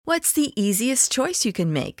What's the easiest choice you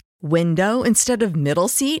can make? Window instead of middle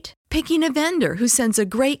seat? Picking a vendor who sends a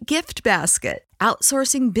great gift basket?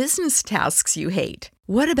 Outsourcing business tasks you hate?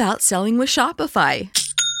 What about selling with Shopify?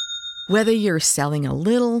 Whether you're selling a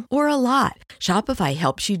little or a lot, Shopify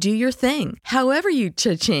helps you do your thing, however you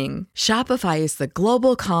cha-ching. Shopify is the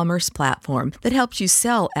global commerce platform that helps you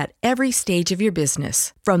sell at every stage of your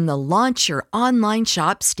business. From the launch your online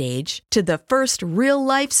shop stage to the first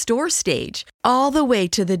real-life store stage, all the way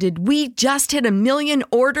to the did we just hit a million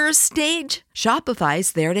orders stage.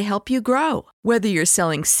 Shopify's there to help you grow. Whether you're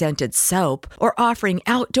selling scented soap or offering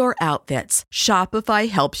outdoor outfits, Shopify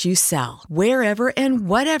helps you sell. Wherever and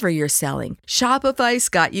whatever you're selling, Shopify's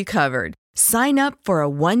got you covered. Sign up for a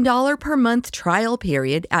 $1 per month trial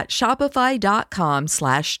period at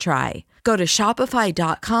shopify.com/try. Go to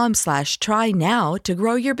shopify.com/try now to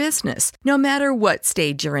grow your business, no matter what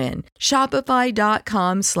stage you're in.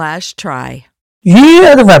 Shopify.com/try.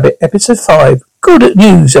 Year of the Rabbit, episode 5. Good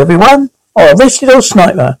news, everyone. I arrested old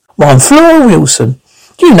sniper. One Flora Wilson.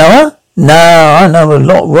 Do you know her? No, I know a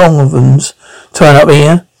lot wrong of them's turn up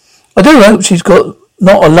here. I do hope she's got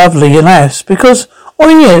not a lovely lass, because,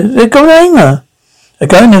 they're going to hang her.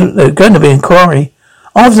 They're going to be inquiry.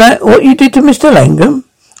 After that, what you did to Mr. Langham?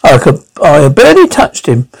 I barely touched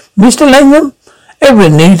him. Mr. Langham?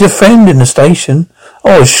 Everyone needs a friend in the station.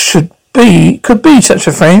 Could be such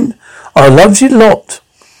a friend. I loves you lot.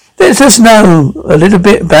 Let us know a little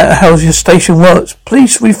bit about how your station works.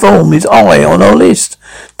 Police reform is high on our list.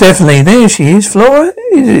 Definitely. There she is, Flora.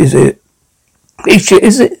 Is it?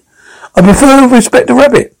 Is it? I prefer to respect the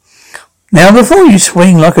rabbit. Now, before you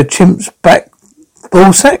swing like a chimp's back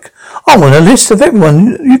ballsack, I want a list of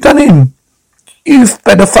everyone you've done in. You've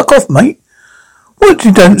better fuck off, mate. What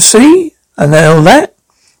you don't see, and all that,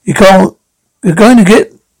 I'm going to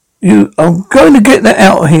get that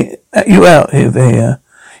out here.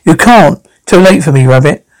 You can't. Too late for me,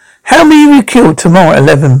 Rabbit. How many will you kill tomorrow at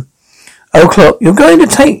 11 o'clock? You're going to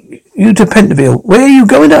take you to Pentonville. Where are you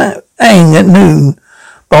going to hang at noon?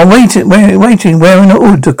 But I'm waiting, wearing a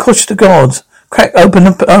hood to cost the guards. Crack open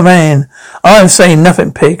a man. I'm saying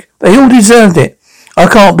nothing, pig. They all deserved it. I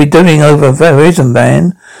can't be doing over Verizon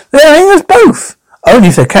van. They'll hang us both. Only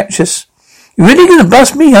if they catch us. You really going to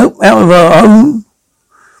bust me out of our own?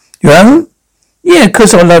 Your own? Yeah,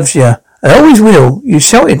 'cause I loves you. I always will. You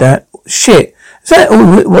shouted that. Shit. Is that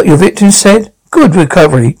all what your victim said? Good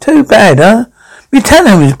recovery. Too bad, huh? My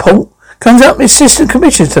tenant report comes up with assistant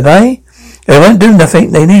commissioner today. They won't do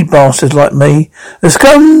nothing. They need bastards like me. The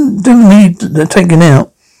scum do need taking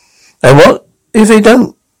out. Now what if they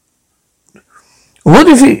don't? What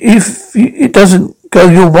if it doesn't go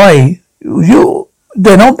your way?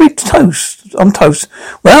 Then I'll be toast. I'm toast.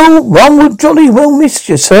 Well, one would jolly well miss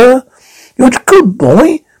you, sir. You're a good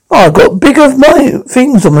boy. I've got bigger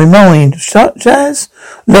things on my mind, such as,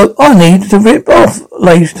 look, I need to rip off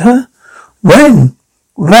later. When?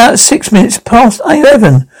 About 6 minutes past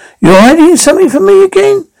 11. You're hiding something from me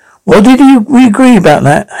again? What did we agree about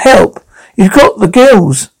that? Help. You've got the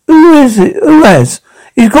girls. Who is it? Who has?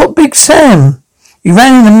 You've got Big Sam. He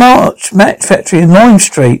ran in the match factory in Lime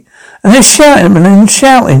Street, and they're shouting and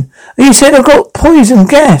shouting. And he said, I've got poison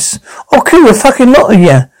gas. I'll kill the fucking lot of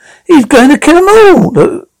you. He's going to kill them all.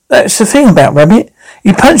 Look, that's the thing about Rabbit.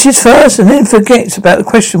 He punches first and then forgets about the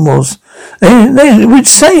question was. Then would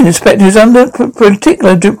say the inspector is under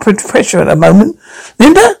particular pressure at the moment.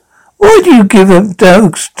 Linda, why do you give a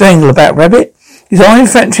dog's dangle about Rabbit? He's iron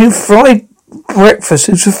factory fried breakfast.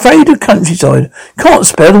 He's afraid of countryside. Can't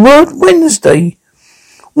spell the word Wednesday.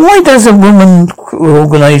 Why does a woman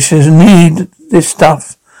organisation need this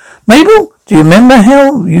stuff? Mabel, do you remember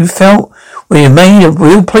how you felt when you made a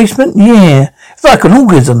real placement? Yeah. It's like an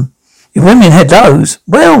orgasm. If women had those,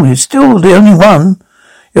 well, you're still the only one.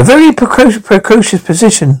 You're a very precocious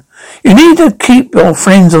position. You need to keep your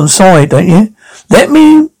friends on side, don't you?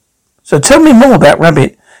 So tell me more about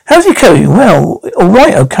Rabbit. How's he going? Well,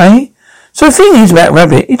 alright, okay. So the thing is about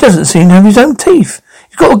Rabbit, he doesn't seem to have his own teeth.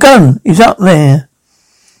 He's got a gun. He's up there.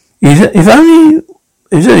 It's only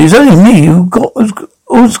me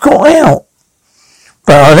who's got out.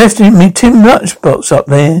 But I left my tin lunchbox up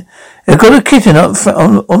there. I've got a kitten on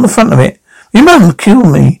the front of it. Your mum would kill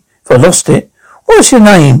me if I lost it. What's your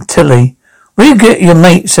name, Tilly? Will you get your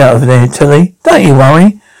mates out of there, Tilly? Don't you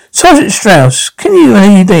worry. Sergeant Strauss, can you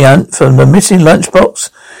lead the hunt for the missing lunchbox?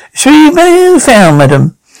 Should be found,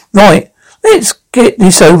 madam. Right, let's get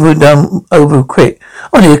this over quick.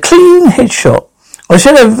 I need a clean headshot. I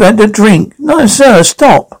should have had a drink. No, sir,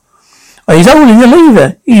 stop. Oh, he's holding the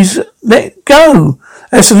lever. He's let go.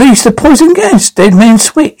 That's at least the poison gas. Dead man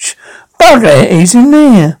switch. Bugger, he's in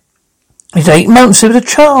there. He's 8 months with a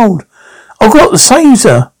child. I've got the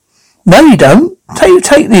Caesar. No, you don't.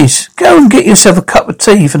 Take this. Go and get yourself a cup of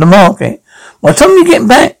tea from the market. By the time you get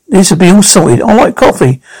back, this will be all sorted. I like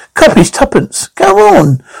coffee. Coffee's tuppence. Go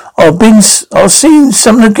on. I've seen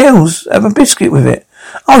some of the girls have a biscuit with it.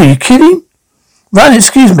 Are you kidding? Right,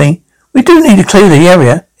 excuse me. We do need to clear the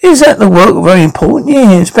area. Is that the work very important?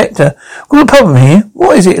 Yeah, Inspector. Got a problem here.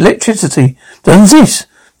 What is it? Electricity. Done's this.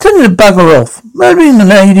 Tell him to bugger off. Murdering the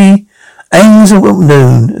lady. Aims at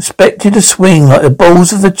noon. Expected to swing like the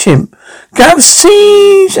balls of a chimp. Go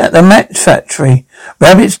siege at the match factory.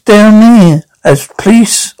 Rabbit's down there as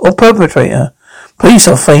police or perpetrator. Police,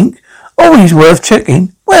 I think. Always worth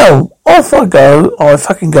checking. Well, off I go. I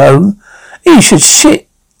fucking go. You should shit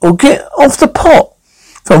or get off the pot.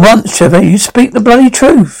 For once, Trevor, you speak the bloody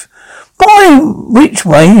truth. By which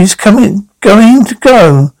way is going to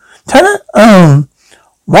go? Tanner?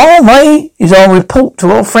 One way is our report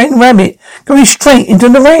to our friend Rabbit, going straight into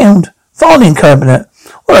the round filing cabinet.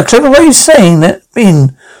 What a clever way of saying that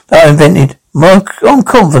bin that I invented. I'm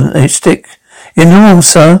confident they stick in the rule,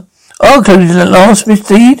 sir. I concluded at last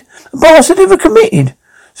misdeed the bastard ever committed.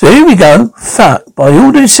 So here we go. Fuck. By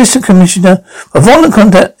order of Assistant Commissioner for Violent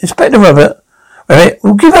Conduct, Inspector Rabbit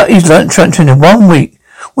will give up his lunch in 1 week.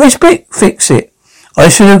 Westbeck, fix it. I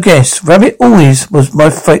should have guessed. Rabbit always was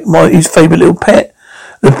his favourite little pet.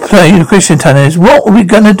 The Christian Tanners. What are we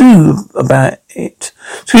going to do about it?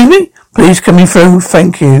 Excuse me? Please coming through.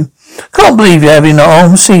 Thank you. Can't believe you're having an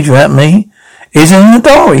armed seizure at me. It's in the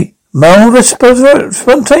diary. More of a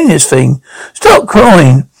spontaneous thing. Stop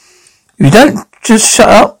crying. If you don't just shut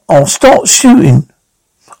up, I'll start shooting.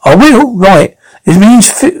 I will. Right. It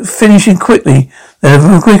means finishing quickly. Then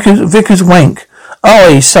a vicar's wank.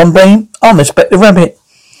 Aye, Sunbeam. I'm Inspector Rabbit.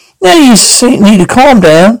 Now you need to calm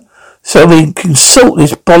down so we can sort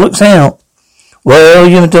this bollocks out. Well,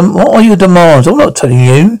 what are your demands? I'm not telling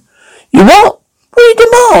you. You what? What are your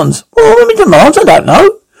demands? What are my demands? I don't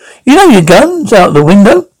know. You know your guns out the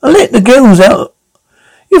window and let the girls out.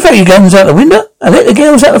 You throw your guns out the window and let the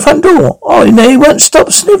girls out the front door. Oh, they won't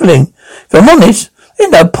stop snivelling. If I'm honest,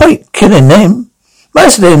 there's no point killing them.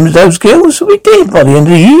 Most of them, those girls, will be dead by the end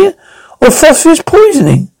of the year, or phosphorus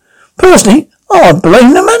poisoning. Personally, I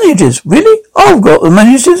blame the managers. Really? I've got the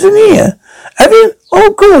managers in here. Have you?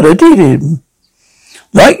 Oh God, I did him.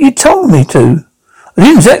 Like you told me to. I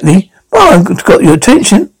didn't exactly, but I've got your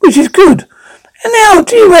attention, which is good. And now,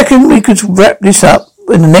 do you reckon we could wrap this up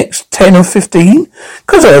in the next 10 or 15?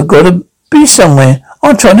 Because I've got to be somewhere.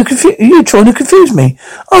 You're trying to confuse me.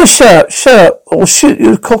 Oh, shut up, or shoot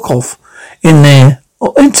your cock off in there,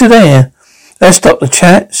 or into there. That stopped the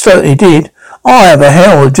chat. Certainly did. I have a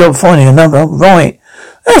hell of a job finding a number. Right.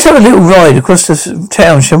 Let's have a little ride across the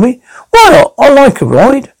town, shall we? Why not? I like a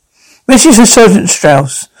ride. This is for Sergeant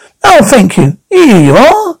Strauss. Oh, thank you. Here you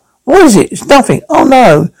are. What is it? It's nothing. Oh,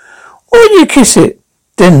 no. Why did you kiss it?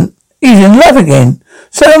 Didn't. He's in love again.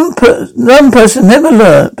 Some person never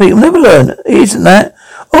learn. People never learn. Isn't that?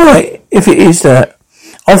 All right, if it is that.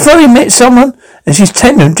 I've already met someone, and she's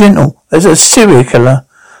tender and gentle as a serial killer.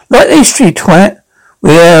 Like this street twat.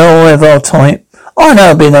 We all have our type. I know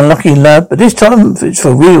I've been unlucky in love, but this time it's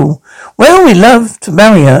for real. Well, we love to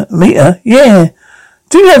meet her. Yeah.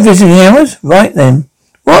 Do you have visiting hours? Right then.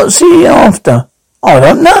 What's he after? I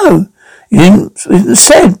don't know. He didn't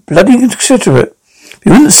say. Bloody considerate. If he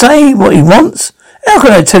wouldn't say what he wants, how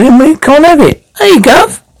can I tell him we can't have it? Hey,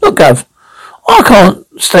 Gov. Look, Gov. I can't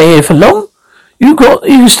stay here for long. You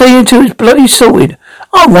can stay here until it's bloody sorted.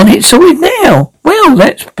 I want it sorted now. Well,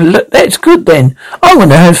 that's good then. I'm going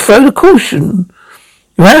to throw the caution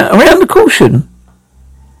around the caution.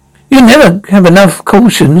 You never have enough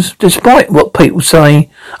cautions, despite what people say.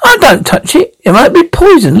 I don't touch it. It might be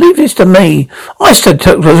poison. Leave this to me. I studied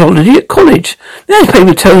toxicology at college. Those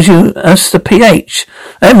people tells us the pH.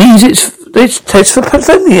 That means it's test for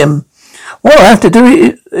polonium. What I have to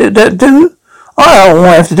do all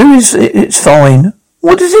I have to do is it's fine.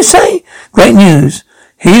 What does it say? Great news.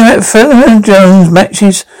 Here at Ferdinand Jones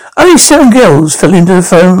matches, only 7 girls fell into the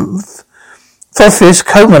phosphorus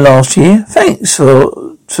coma last year. Thanks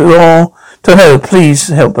to know, please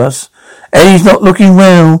help us. Eddie's not looking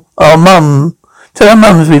well. Our mum. Tell our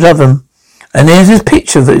mums we love them. And there's this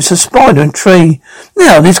picture of it. It's a spider and tree.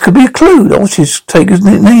 Now, this could be a clue. Osh's taker's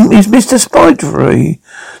nickname is Mr. Spider Tree.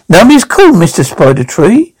 Nobody's called Mr. Spider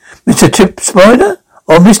Tree, Mr. Tip Spider,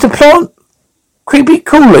 or Mr. Plant Creepy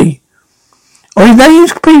Cooley. Or his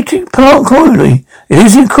name's Plant Cooley. It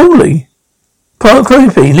lives in Cooley. Plant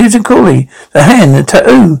Creepy lives in Cooley. The hand, the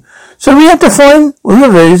tattoo. So we have to find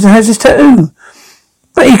whoever it is that has his tattoo.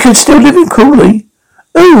 But he could still live in Cooley.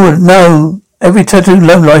 Who would know every tattoo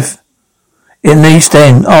lowlife in the East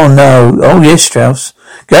End. Oh no. Oh yes, Strauss.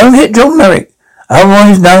 Go and get John Merrick,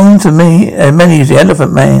 otherwise known to me as many as the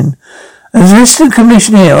Elephant Man. As Mr.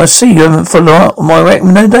 Commissioner, I see you haven't followed up on my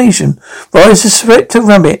recommendation, but I suspect a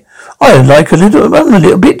rabbit. I'm a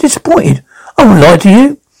little bit disappointed. I won't lie to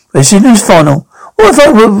you. This is final. What if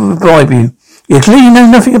I would bribe you? You clearly know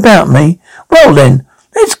nothing about me. Well then,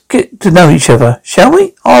 let's get to know each other, shall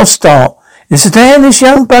we? I'll start. Is Sedan this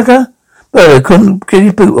young bugger? Burger couldn't get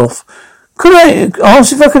his boot off. Could I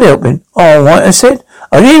ask if I could help him? All right, I said.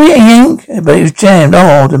 I gave it a yank, but it was jammed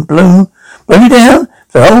hard and blew me down.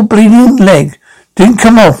 The whole bleeding leg didn't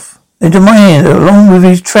come off into my hand, along with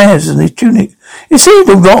his trousers and his tunic. You see,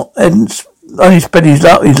 the rot hadn't only spread his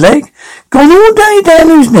leg, gone all day down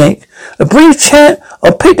his neck. A brief chat,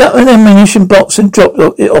 I picked up an ammunition box and dropped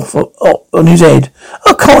it off on his head.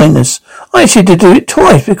 A kindness. I actually did do it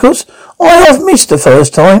twice because I have missed the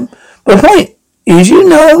first time. But the point is, you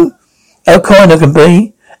know how kind I can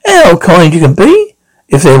be. How kind you can be.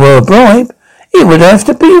 If there were a bribe, it would have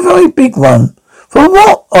to be a very big one. For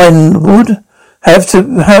what I would have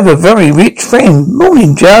to have a very rich friend.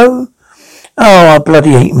 Morning, Joe. Oh, I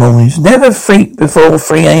bloody hate mornings. Never freak before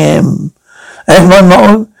 3 a.m. That's my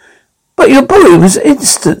motto. But your boy was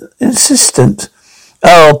insistent.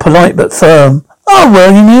 Oh, polite but firm. Oh,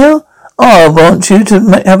 well, you know, I want you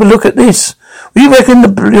to have a look at this. We reckon the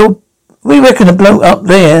bloke up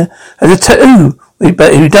there has a tattoo.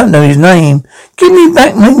 But you don't know his name. Give me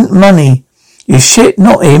back my money. You shit,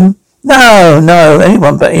 not him. No,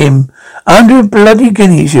 anyone but him. 100 bloody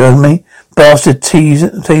guineas you owe me, bastard tea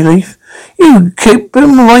leaf. You keep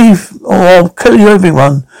him away or I'll kill you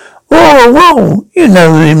everyone. Whoa, you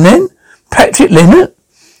know him then? Patrick Leonard?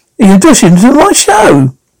 He auditioned to my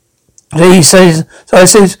show. I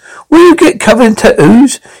says, will you get covered in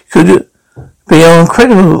tattoos? Could it be our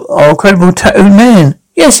incredible tattooed man?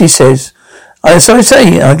 Yes, he says. So I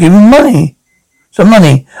say, I'll give him money. Some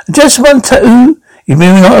money. Just one tattoo. You're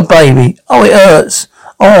moving like a baby. Oh, it hurts.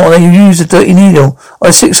 Oh, they use a dirty needle.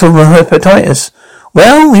 I sick from hepatitis.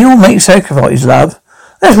 Well, we all make sacrifices, love.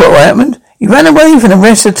 That's what happened. You ran away from the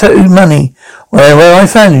rest of tattooed money. Well, I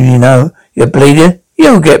found you, you know. You bleeder.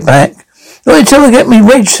 You'll get back. Not until I get me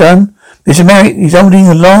wedge, son. Mr. Merrick, he's holding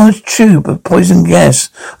a large tube of poison gas.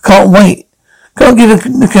 Can't wait. Can't give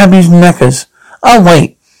the cabbies knackers. I'll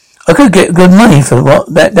wait. I could get good money for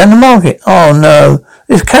that down the market. Oh no.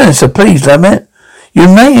 This canister, please, love it. You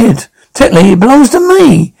made it. Technically, it belongs to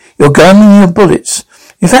me. Your gun and your bullets.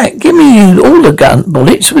 In fact, give me all the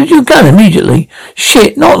bullets with your gun immediately.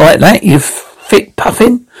 Shit, not like that, you fit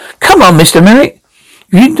puffin. Come on, Mr. Merrick.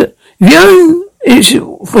 It's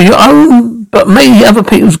for your own, but maybe other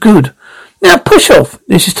people's good. Now push off.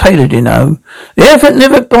 This is tailored, you know. The elephant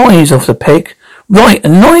never buys off the peg. Right, a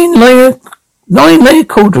nine-layer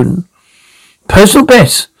cauldron. Personal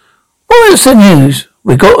best. What's the news?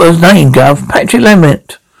 We got his name, Gov. Patrick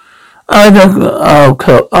Leonard. I've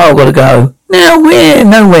got to go. Now where?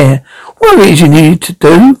 Nowhere. What is you need to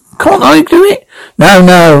do? Can't I do it?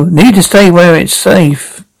 No. Need to stay where it's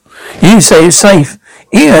safe. You say it's safe.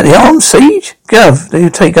 Here at the armed siege? Gov, they'll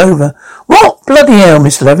take over. What? Bloody hell,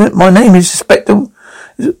 Mr. Levitt. My name is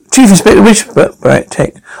Chief Inspector Wishbrook.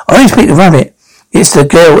 I speak to Rabbit. It's the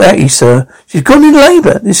girl Atty, sir. She's gone in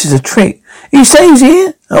labour. This is a trick. He stays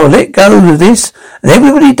here. I'll let go of this, and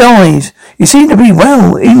everybody dies. You seem to be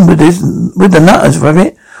well in with the nutters,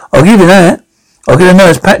 Rabbit. I'll give you that. I'll get a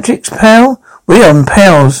nurse. Patrick's pal. We are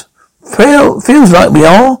pals. Feels like we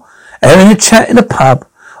are having a chat in a pub.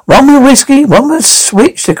 One with whiskey, one with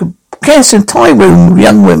switch. They could guess a tie room with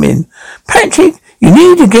young women. Patrick, you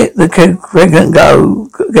need to get the pregnant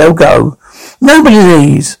go. Nobody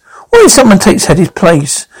leaves. What if someone takes Eddie's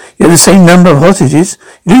place? You have the same number of hostages.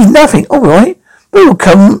 You lose nothing. All right. But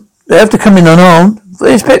they have to come in unarmed.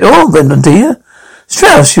 They expect all of them, dear.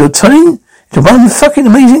 Strauss, you're turning into one fucking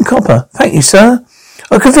amazing copper. Thank you, sir.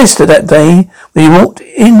 I confess that day when you walked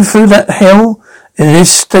in through that hell in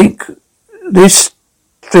this streak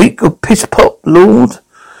of piss pot lord.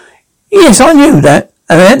 Yes, I knew that.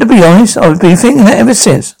 And I had to be honest, I've been thinking that ever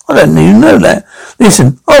since. I don't even know that.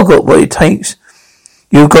 Listen, I've got what it takes.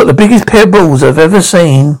 You've got the biggest pair of balls I've ever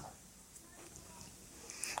seen.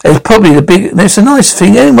 It's probably that's a nice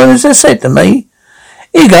thing anyone has ever said to me.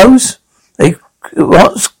 Here goes.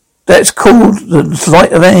 That's called the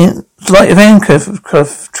sleight of hand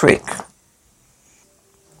trick.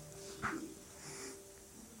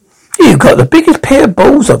 You've got the biggest pair of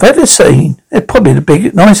balls I've ever seen. They're probably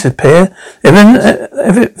the nicest pair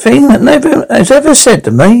everything that never has ever said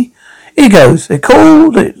to me. Here goes. They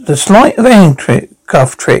call it the sleight of hand trick.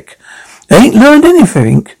 They ain't learned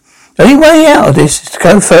anything. The only way out of this is to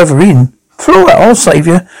go further in. Flora, I'll save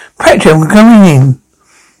you. Patrick, I'm coming in.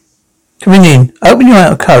 Coming in. Open your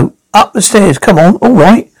outer coat. Up the stairs. Come on. All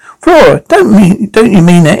right. Flora, don't you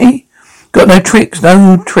mean Etty? Got no tricks,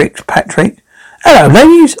 Patrick. Hello,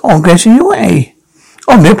 ladies. I'm guessing you're Etty.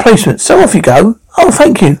 I'm your replacement. So off you go. Oh,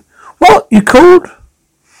 thank you. What? You called?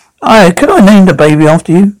 Could I name the baby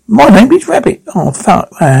after you? My name is Rabbit. Oh, fuck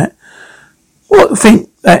that. What think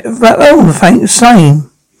that all thanks same.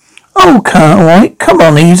 Oh, alright, come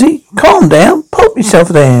on, easy. Calm down. Pop yourself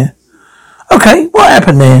there. Okay, what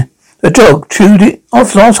happened there? The dog chewed it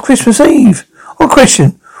off last Christmas Eve. Oh,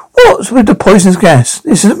 question. What's with the poisonous gas?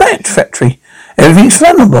 This is a match factory. Everything's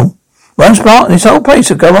flammable. One spark and this whole place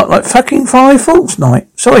will go up like fucking 5 fortnight.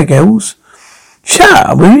 Sorry, girls. Shut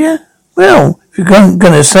up, will you? Well, if you're going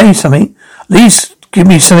to say something, at least give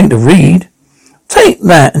me something to read. Take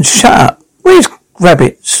that and shut up. Where's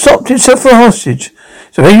Rabbit? Stopped himself for a hostage.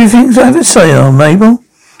 So everything's over sale, Mabel.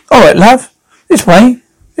 All right, love. This way.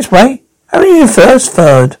 How are you first?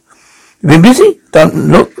 Third. You been busy? Don't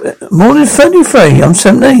look more than 33. I'm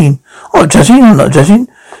 17. I'm not judging.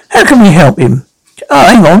 How can we help him? Oh,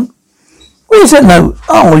 hang on. Where's that note?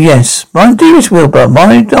 Oh, yes. My dearest Wilbur,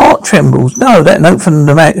 my heart trembles. No, that note from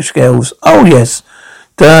the Match girls. Oh, yes.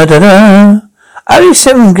 Da-da-da. Only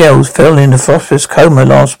 7 girls fell in the phosphorus coma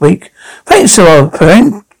last week. Thanks to our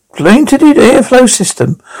parented airflow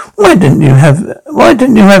system. Why didn't you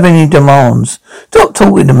have any demands? Stop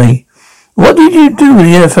talking to me. What did you do with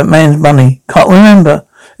the elephant man's money? Can't remember.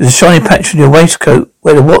 There's a shiny patch on your waistcoat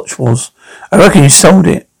where the watch was. I reckon you sold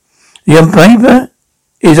it. The paper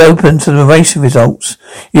is open to the race results.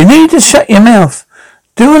 You need to shut your mouth.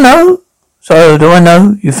 Do I know? So do I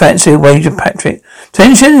know you fancy a wager, Patrick?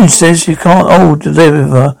 10 shillings says you can't hold the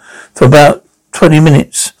liver for about 20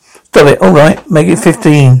 minutes. Stop it. All right. Make it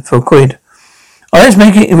 15 for a quid. Oh, let's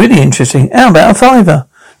make it really interesting. How about a fiver?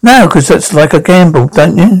 No, because that's like a gamble,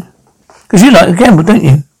 don't you? Because you like a gamble, don't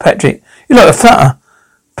you, Patrick? You like a flutter.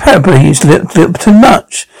 Probably it's a little too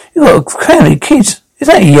much. You got a family kids. Is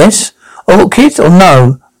that a yes? Or kids or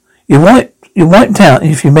no? You're wiped out.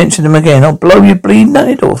 If you mention them again, I'll blow your bleeding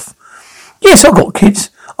head off. Yes, I've got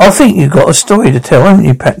kids. I think you've got a story to tell, haven't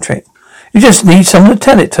you, Patrick? You just need someone to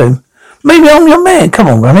tell it to. Maybe I'm your man. Come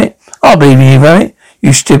on, Rabbit. I'll believe in you, Rabbit.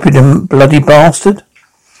 You stupid and bloody bastard.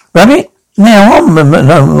 Rabbit? Now, I'm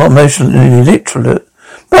not emotionally literate,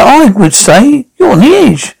 but I would say you're on the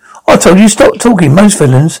edge. I told you stop talking. Most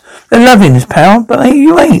villains, they're loving this power, but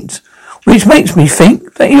you ain't. Which makes me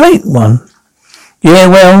think that you ain't one. Yeah,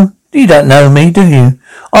 well, you don't know me, do you?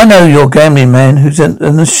 I know you're a gambling man who's in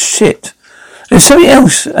the shit. There's something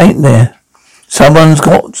else, ain't there? Someone's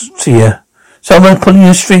got to you. Someone's pulling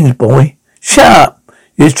your strings, boy. Shut up.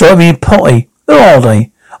 You're driving me potty. Who are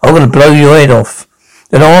they? I'm going to blow your head off.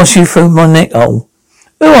 Then I'll ask you through my neck hole.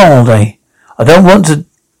 Who are they? I didn't want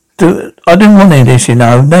any of this, you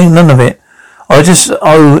know. None of it. I just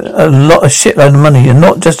owe a shitload of money, and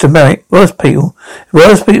not just to Merrick. Worse people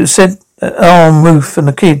said Ruth and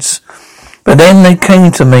the kids. But then they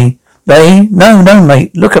came to me. No,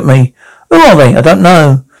 mate, look at me. Who are they? I don't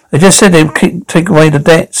know. They just said they'd take away the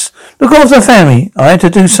debts. Look after the family. I had to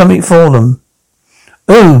do something for them.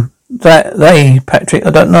 Who? Patrick, I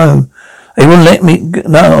don't know. They wouldn't let me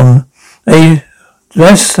know. They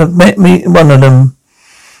just met me, one of them.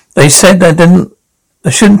 They said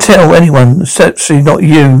they shouldn't tell anyone, especially not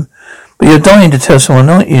you. But you're dying to tell someone,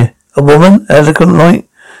 aren't you? A woman, elegant like.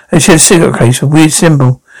 And she had a cigarette case with a weird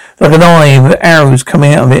symbol, like an eye with arrows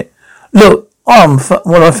coming out of it. Look,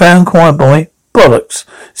 what I found, quiet boy. Bollocks.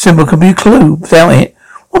 Symbol could be a clue. Without it,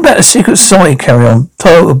 what about the secret society? Carry on.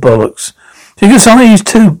 Total bollocks. Secret society is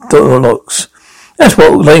too bollocks. That's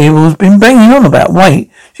what Label's been banging on about. Wait,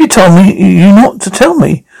 she told me you not to tell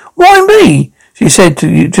me. Why me? She said to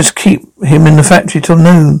you just keep him in the factory till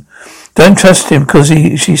noon. Don't trust him because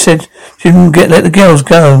she said she didn't let the girls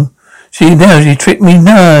go. She tricked me.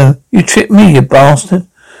 No, you tricked me, you bastard.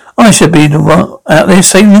 I should be the one out there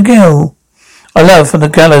saving the girl. I love from the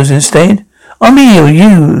gallows instead. I'm here,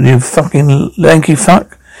 you fucking lanky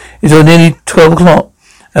fuck. It's nearly 12 o'clock.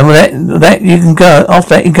 And with that you can go.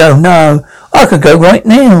 After that you go. No, I could go right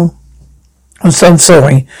now. I'm so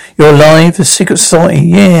sorry. You're alive. The secret society.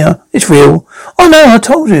 Yeah, it's real. Oh no, I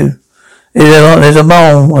told you. There's a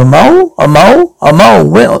mole. A mole? A mole? A mole.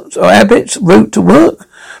 Well, Abbott's route to work.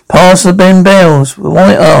 Past the Ben Bells,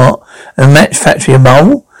 White Art, and Match Factory. A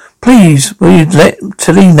mole? Please, will you let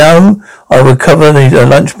Tilly know I will cover the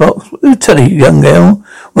lunchbox? Who's Tilly, young girl?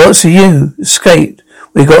 What's for you? Escaped.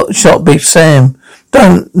 We got shot Big Sam.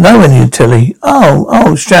 Don't know any of Tilly.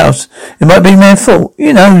 Oh, Strauss. It might be my fault.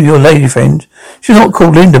 You know, your lady friend. She's not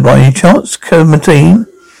called Linda by any chance, Clementine.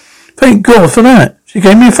 Thank God for that. She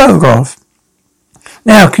gave me a photograph.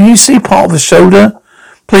 Now, can you see part of the shoulder?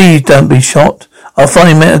 Please don't be shocked. I've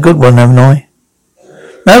finally met a good one, haven't I?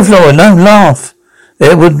 No, Flora, no, laugh.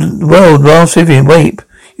 The world laughs if you weep.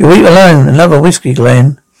 You weep alone. Another whiskey,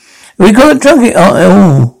 Glenn. We got to drunk it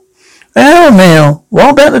all. Oh, now,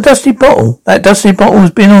 what about the dusty bottle? That dusty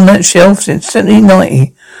bottle's been on that shelf since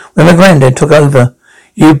 1790, when my granddad took over.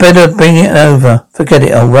 You better bring it over. Forget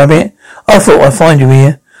it, old rabbit. I thought I'd find you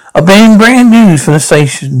here. I've been bringing news from the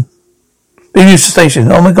station. Big news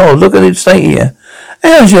station. Oh my God, look at it state here.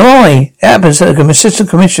 How's your eye? It happens that the assistant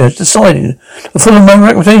commissioner has decided to follow my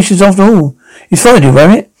recommendations after all. He's fired you,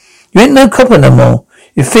 rabbit. You ain't no copper no more.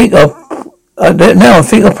 You think now I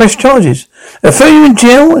think I'll press charges. They'll throw you in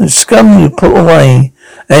jail and scum you put away.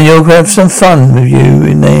 And you'll have some fun with you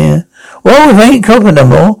in there. Well, if I ain't copper no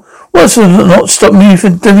more, what's not stop me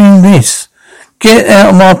from doing this? Get out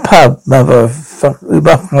of my pub, motherfucker,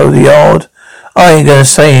 Buffalo the Yard. I ain't gonna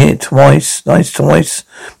say it twice. Nice twice.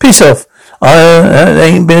 Piss off. It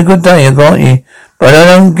ain't been a good day, I got you. But I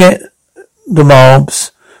don't get the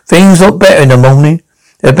mobs. Things look better in the morning.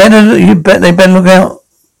 They better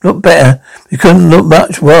look better. You couldn't look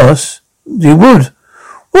much worse. You would.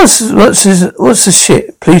 What's the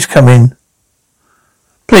shit? Please come in.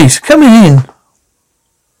 Please, come in.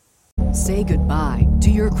 Say goodbye to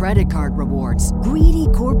your credit card rewards. Greedy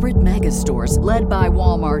corporate mega stores, led by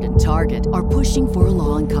Walmart and Target, are pushing for a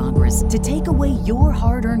law in Congress to take away your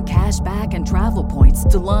hard-earned cash back and travel points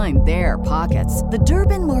to line their pockets. The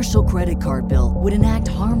Durbin-Marshall credit card bill would enact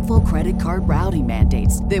harmful credit card routing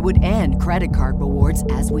mandates that would end credit card rewards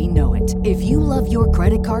as we know it. If you love your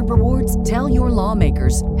credit card rewards, tell your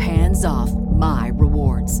lawmakers, hands off my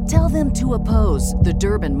rewards. Tell them to oppose the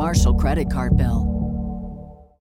Durbin-Marshall credit card bill.